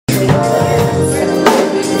No,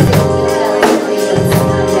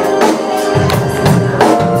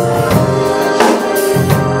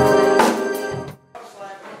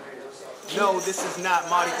 this is not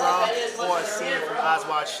Mardi Gras or a scene from Eyes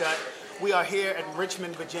Wide Shut. We are here at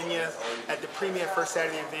Richmond, Virginia at the premier First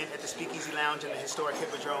Saturday event at the Speakeasy Lounge in the historic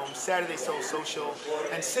Hippodrome, Saturday Soul Social.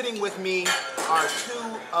 And sitting with me are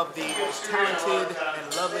two of the most talented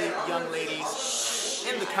and lovely young ladies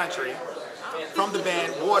in the country from the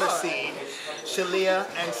band Waterseed, Shalia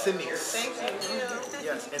and Sinise. Thank you.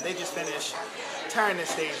 Yes, and they just finished tearing the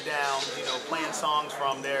stage down, you know, playing songs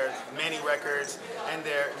from their many records and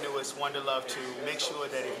their newest, Wonder Love 2. Make sure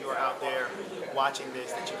that if you are out there watching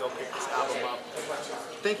this, that you go pick this album up.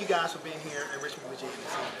 Thank you guys for being here in Richmond, Virginia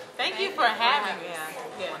this evening. Thank you for having me.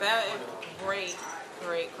 Yeah, that is great,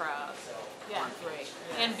 great crowd. Yeah, great.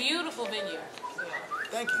 And beautiful venue. Yeah.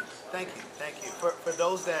 Thank you, thank you, thank you. For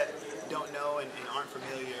those that don't know and aren't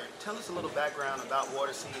familiar, tell us a little background about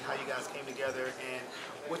Waterseed, how you guys came together, and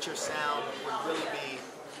what your sound would really be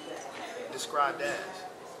described as.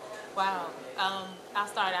 Wow. I'll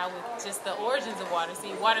start out with just the origins of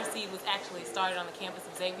Waterseed. Waterseed was actually started on the campus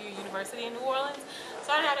of Xavier University in New Orleans.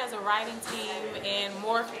 Started out as a writing team and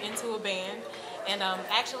morphed into a band. And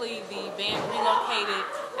actually the band relocated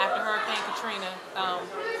after Hurricane Katrina,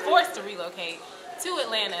 forced to relocate to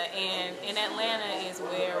Atlanta, and in Atlanta is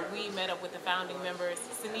where we met up with the founding members.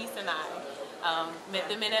 Sinise and I met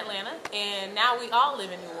them in Atlanta, and now we all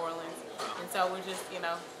live in New Orleans, and so we're just, you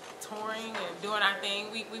know, touring and doing our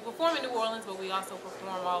thing. We perform in New Orleans, but we also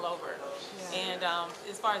perform all over. Yeah. And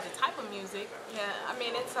as far as the type of music, yeah, I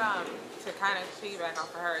mean, it's to kind of piggyback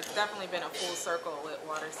off of her, it's definitely been a full circle with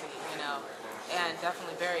Waterseed, you know, and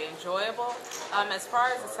definitely very enjoyable. As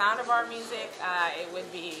far as the sound of our music, it would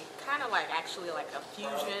be kind of like actually like a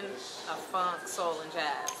fusion of funk, soul, and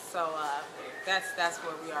jazz. So that's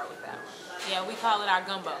where we are with that one. Yeah, we call it our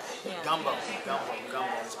gumbo. Yeah. Gumbo.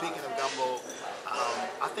 Speaking of gumbo,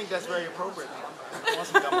 I think that's very appropriate. I want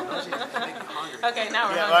some gumbo, don't you? I make me hungry. Okay, now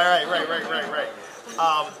we're hungry. Right.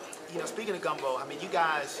 You know, speaking of gumbo, I mean, you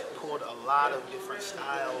guys pulled a lot of different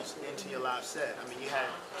styles into your live set. I mean, you had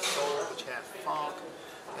soul, but you had funk.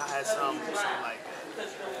 You had some like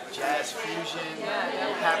jazz fusion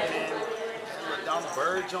happening. Down the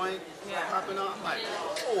Bird joint popping up. I'm like,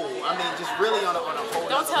 oh, I mean, just really on a whole.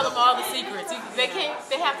 Don't tell them all the secrets. They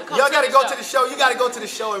have to come. Y'all got to go to the show. You got to go to the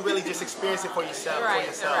show and really just experience it for yourself. Right.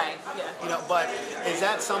 Yeah. You know, but is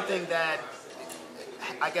that something that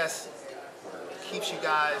I guess keeps you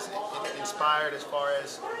guys inspired as far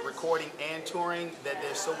as recording and touring? That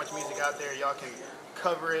there's so much music out there, y'all can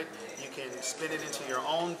cover it. You can spin it into your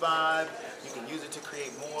own vibe. You can use it to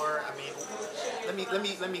create more. I mean, let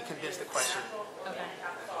me condense the question. Okay.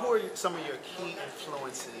 Who are some of your key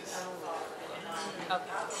influences? Okay.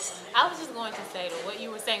 I was just going to say that what you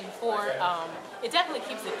were saying before, it definitely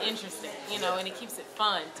keeps it interesting, you know, and it keeps it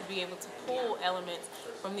fun to be able to pull elements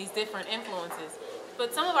from these different influences.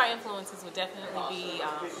 But some of our influences would definitely be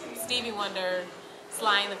Stevie Wonder,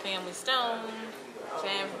 Sly and the Family Stone,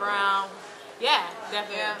 James Brown. Yeah,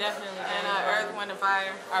 definitely. And Earth, Wind, and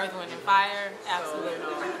Fire. Earth, Wind, and Fire, absolutely.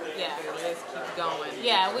 Yeah. The list keeps going.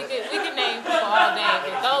 Yeah, we could name people all day,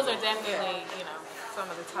 but those are definitely, you know, some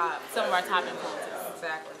of our top influences.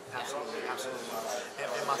 Exactly. Absolutely.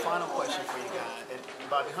 And my final question for you guys, and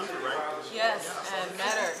Bobby Humphrey, right? Yes, and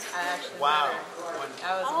met her. I actually met her.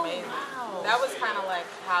 That was amazing. Wow. That was kind of like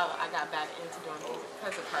how I got back into doing music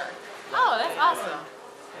because of her. Oh, that's awesome.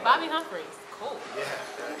 Bobby Humphreys. Cool.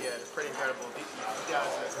 Yeah, it's pretty incredible. You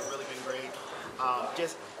guys have really been great.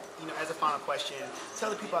 Just, you know, as a final question,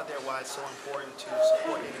 tell the people out there why it's so important to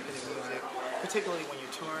support independent music, particularly when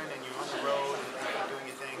you're touring and you're on the road and doing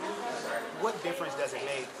your thing. What difference does it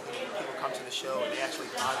make when people come to the show and they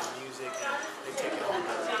actually buy the music and they take it home?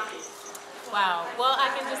 Wow. Well,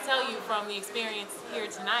 I can just tell you from the experience here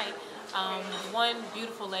tonight, one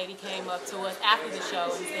beautiful lady came up to us after the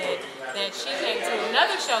show and said that she came to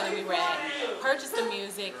another show that we were at, purchased the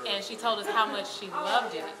music, and she told us how much she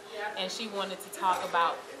loved it, and she wanted to talk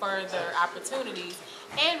about further opportunities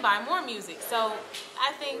and buy more music. So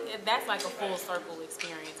I think that's like a full circle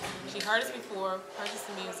experience. She heard us before, purchased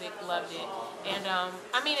the music, loved it, and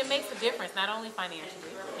I mean, it makes a difference, not only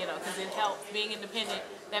financially, you know, because it helps being independent.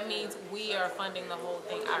 That means we are funding the whole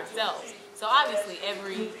thing ourselves. So obviously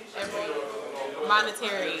every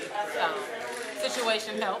monetary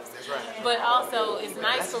situation helps. That's right. But also it's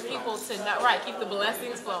nice for people to keep the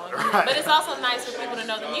blessings flowing. Right. But it's also nice for people to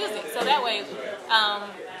know the music. So that way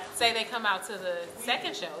say they come out to the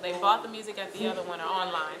second show, they bought the music at the other one or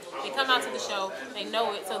online, they come out to the show, they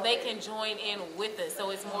know it, so they can join in with us, so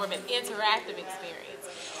it's more of an interactive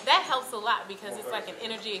experience. That helps a lot because it's like an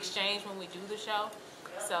energy exchange when we do the show.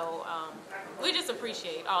 So we just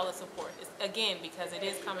appreciate all the support, again, because it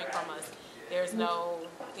is coming from us. There's no,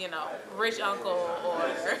 you know, rich uncle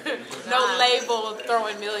or no label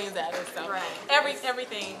throwing millions at us. So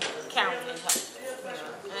everything counts and helps. You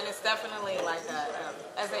know? And it's definitely like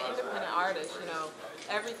as an independent artist, you know,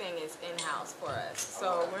 everything is in-house for us.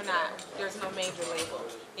 So there's no major label,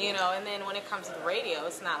 you know. And then when it comes to the radio,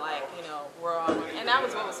 it's not like, you know, we're all, and that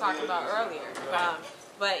was what I was talking about earlier.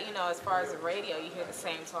 But, you know, as far as the radio, you hear the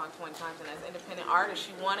same song 20 times, and as independent artists,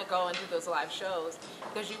 you want to go and do those live shows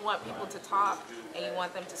because you want people to talk and you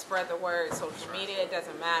want them to spread the word. Social media, it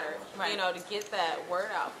doesn't matter, you know, to get that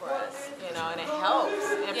word out for us, you know, and it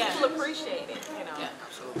helps, and people appreciate it, you know.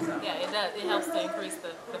 Yeah, it does. It helps to increase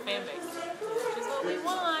the fan base, which is what we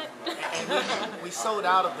want. And we sold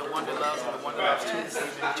out of the Wonder Loves and the Wonder Loves 2 this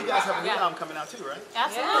evening. But you guys have a new album coming out too, right?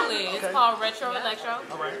 Absolutely. It's called Retro Electro.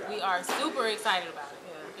 All right. We are super excited about it.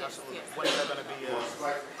 Absolutely. When is that going to be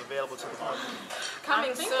available to the public?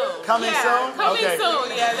 Coming soon. Coming soon? Coming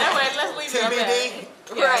soon. Yeah, that way. Let's leave it TBD?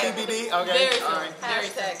 TBD? Okay. Very soon. All right.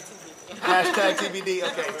 Hashtag TBD. Hashtag TBD.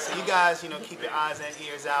 Okay. So you guys, you know, keep your eyes and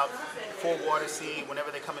ears out for Waterseed. Whenever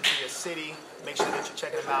they come into your city, make sure that you're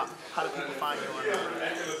checking them out. How do people find you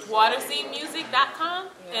online? Waterseedmusic.com.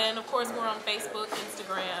 And of course, we're on Facebook,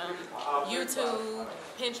 Instagram, YouTube,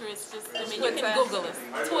 Pinterest. You can Google us.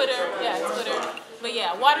 Twitter. But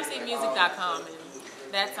yeah, waterseedmusic.com.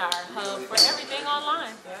 And that's our hub for everything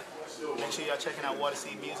online. Make sure y'all checking out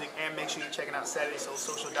Waterseed Music, and make sure you're checking out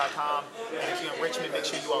SaturdaySoulSocial.com. And if you're in Richmond, make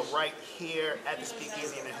sure you are right here at the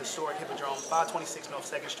Speakeasy in the historic Hippodrome, 526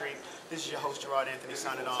 North 2nd Street. This is your host, Gerard Anthony,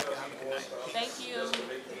 signing off. Have a good night. Thank you.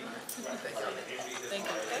 Thank you. Thank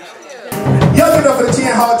you. Y'all give it up for the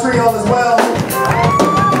Chan Hall Trio as well.